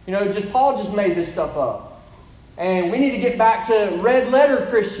 Paul just made this stuff up. And we need to get back to red letter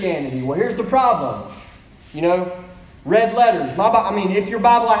Christianity. Well, here's the problem. Red letters. If your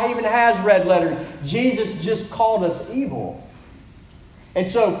Bible even has red letters, Jesus just called us evil. And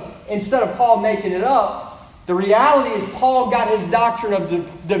so, instead of Paul making it up, The reality is Paul got his doctrine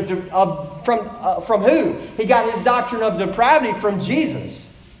from who? He got his doctrine of depravity from Jesus.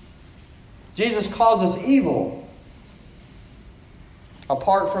 Jesus calls us evil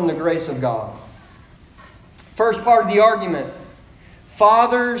apart from the grace of God. First part of the argument.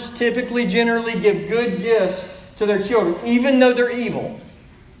 Fathers typically, generally give good gifts to their children, even though they're evil.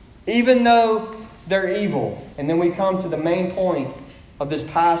 Even though they're evil. And then we come to the main point of this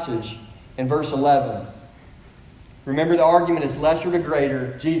passage in verse 11. Remember, the argument is lesser to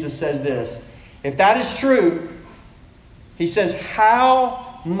greater. Jesus says this. If that is true, He says,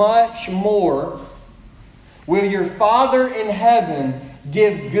 how much more will your Father in heaven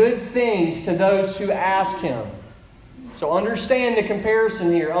give good things to those who ask Him? So understand the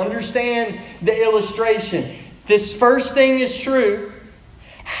comparison here. Understand the illustration. This first thing is true.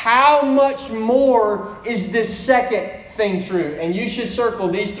 How much more is this second thing true? And you should circle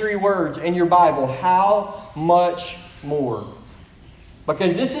these three words in your Bible. How much more?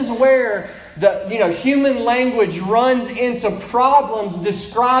 Because this is where the human language runs into problems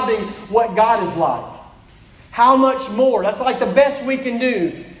describing what God is like. How much more? That's like the best we can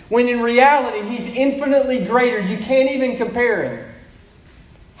do. When in reality, He's infinitely greater. You can't even compare Him.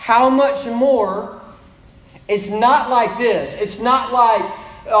 How much more? It's not like this. It's not like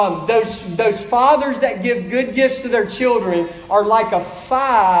those fathers that give good gifts to their children are like a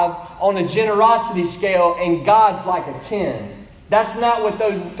 5 on a generosity scale and God's like a 10. That's not what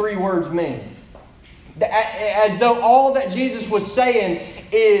those three words mean. As though all that Jesus was saying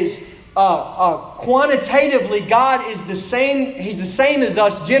is quantitatively, God is the same. He's the same as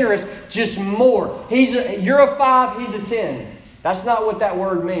us, generous, just more. You're a 5, He's a 10. That's not what that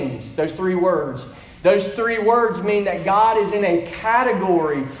word means. Those three words. Those three words mean that God is in a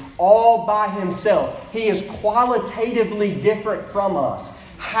category all by Himself. He is qualitatively different from us.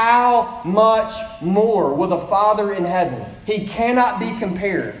 How much more will the Father in heaven? He cannot be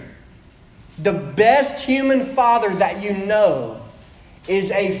compared. The best human father that you know is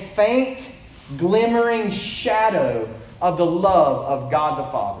a faint, glimmering shadow of the love of God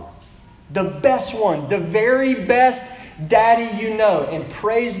the Father. The best one, the very best daddy you know. And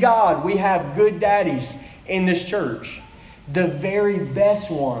praise God, we have good daddies in this church. The very best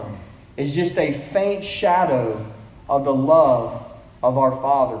one is just a faint shadow of the love of our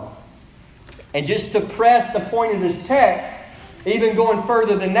Father. And just to press the point of this text, even going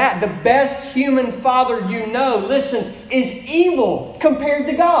further than that, the best human father you know, listen, is evil compared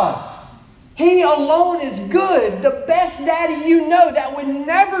to God. He alone is good. The best daddy you know that would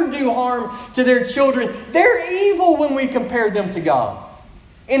never do harm to their children, they're evil when we compare them to God.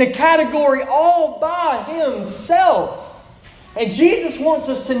 In a category all by Himself. And Jesus wants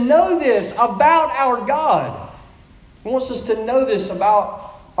us to know this about our God. He wants us to know this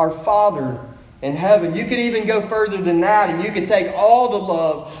about our Father in heaven. You could even go further than that, and you could take all the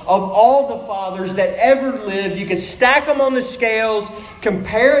love of all the fathers that ever lived. You could stack them on the scales,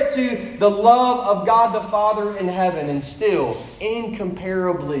 compare it to the love of God the Father in heaven, and still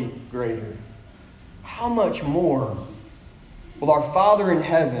incomparably greater. How much more will our Father in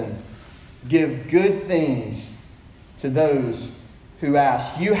heaven give good things to those who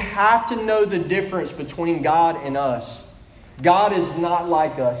ask? You have to know the difference between God and us. God is not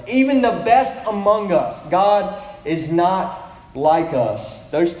like us. Even the best among us, God is not like us.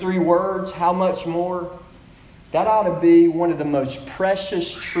 Those three words, how much more? That ought to be one of the most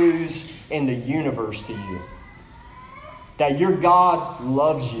precious truths in the universe to you. That your God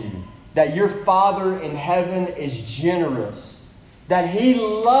loves you. That your Father in heaven is generous. That He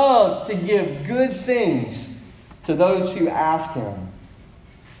loves to give good things to those who ask Him.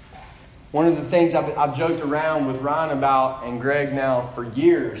 One of the things I've joked around with Ryan about, and Greg now for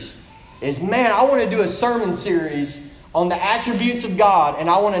years, is, man, I want to do a sermon series on the attributes of God, and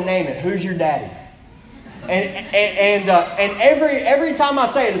I want to name it, Who's Your Daddy? And every time I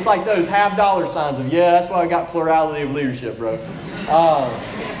say it, it's like those half dollar signs of, yeah, that's why I got plurality of leadership, bro.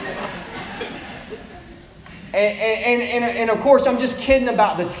 And of course, I'm just kidding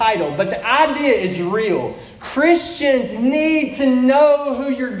about the title, but the idea is real. Christians need to know who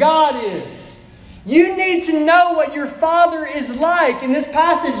your God is. You need to know what your Father is like. In this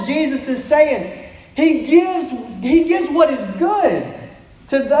passage, Jesus is saying, He gives what is good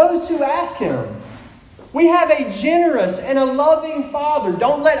to those who ask Him. We have a generous and a loving Father.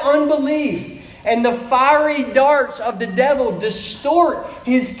 Don't let unbelief and the fiery darts of the devil distort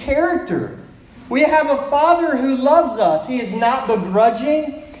His character. We have a Father who loves us. He is not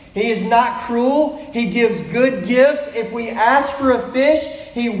begrudging. He is not cruel. He gives good gifts. If we ask for a fish,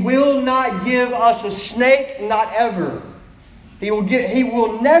 He will not give us a snake, not ever. He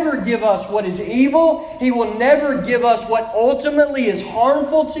will never give us what is evil. He will never give us what ultimately is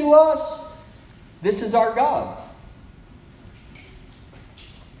harmful to us. This is our God.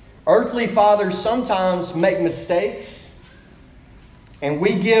 Earthly fathers sometimes make mistakes, and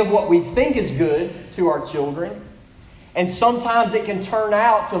we give what we think is good to our children. And sometimes it can turn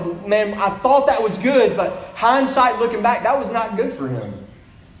out to, man, I thought that was good, but hindsight looking back, that was not good for him.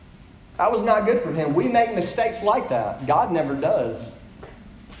 That was not good for him. We make mistakes like that. God never does.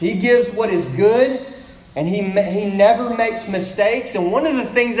 He gives what is good, and He never makes mistakes. And one of the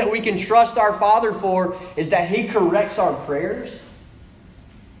things that we can trust our Father for is that He corrects our prayers.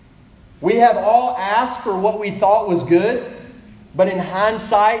 We have all asked for what we thought was good, but in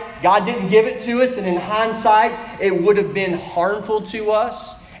hindsight, God didn't give it to us, and in hindsight, it would have been harmful to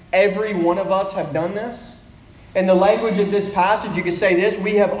us. Every one of us have done this. In the language of this passage, you could say this: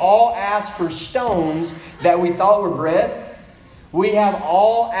 we have all asked for stones that we thought were bread. We have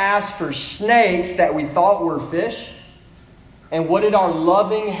all asked for snakes that we thought were fish. And what did our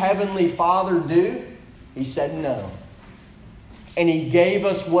loving Heavenly Father do? He said no. And He gave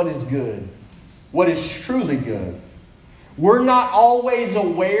us what is good, what is truly good. We're not always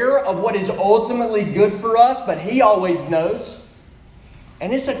aware of what is ultimately good for us, but He always knows.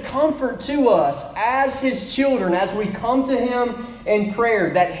 And it's a comfort to us as His children, as we come to Him in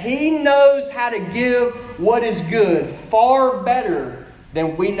prayer, that He knows how to give what is good far better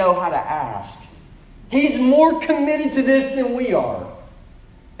than we know how to ask. He's more committed to this than we are.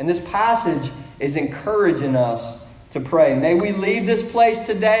 And this passage is encouraging us to pray. May we leave this place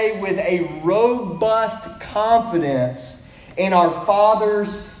today with a robust confidence in our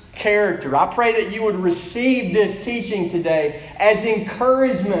Father's character. I pray that you would receive this teaching today as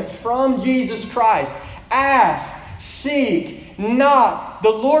encouragement from Jesus Christ. Ask, seek, knock. The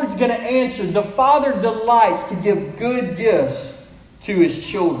Lord's going to answer. The Father delights to give good gifts to His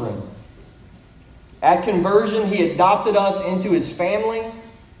children. At conversion, He adopted us into His family.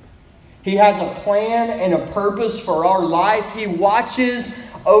 He has a plan and a purpose for our life. He watches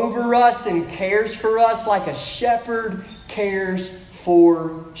over us and cares for us like a shepherd cares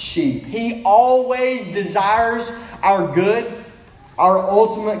for sheep. He always desires our good, our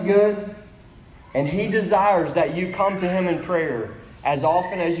ultimate good. And He desires that you come to Him in prayer as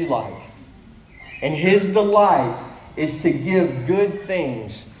often as you like. And His delight is to give good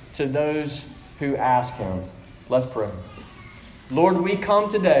things to those who ask Him. Let's pray. Lord, we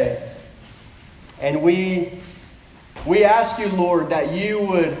come today and we ask you, Lord, that you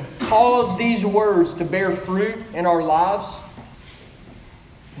would cause these words to bear fruit in our lives.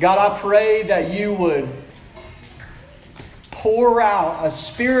 God, I pray that you would pour out a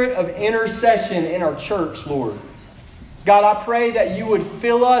spirit of intercession in our church, Lord. God, I pray that you would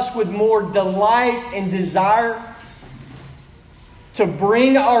fill us with more delight and desire to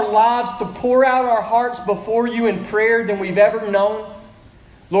bring our lives, to pour out our hearts before you in prayer than we've ever known.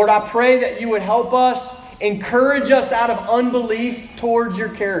 Lord, I pray that you would help us, encourage us out of unbelief towards your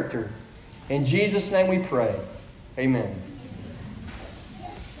character. In Jesus' name we pray. Amen.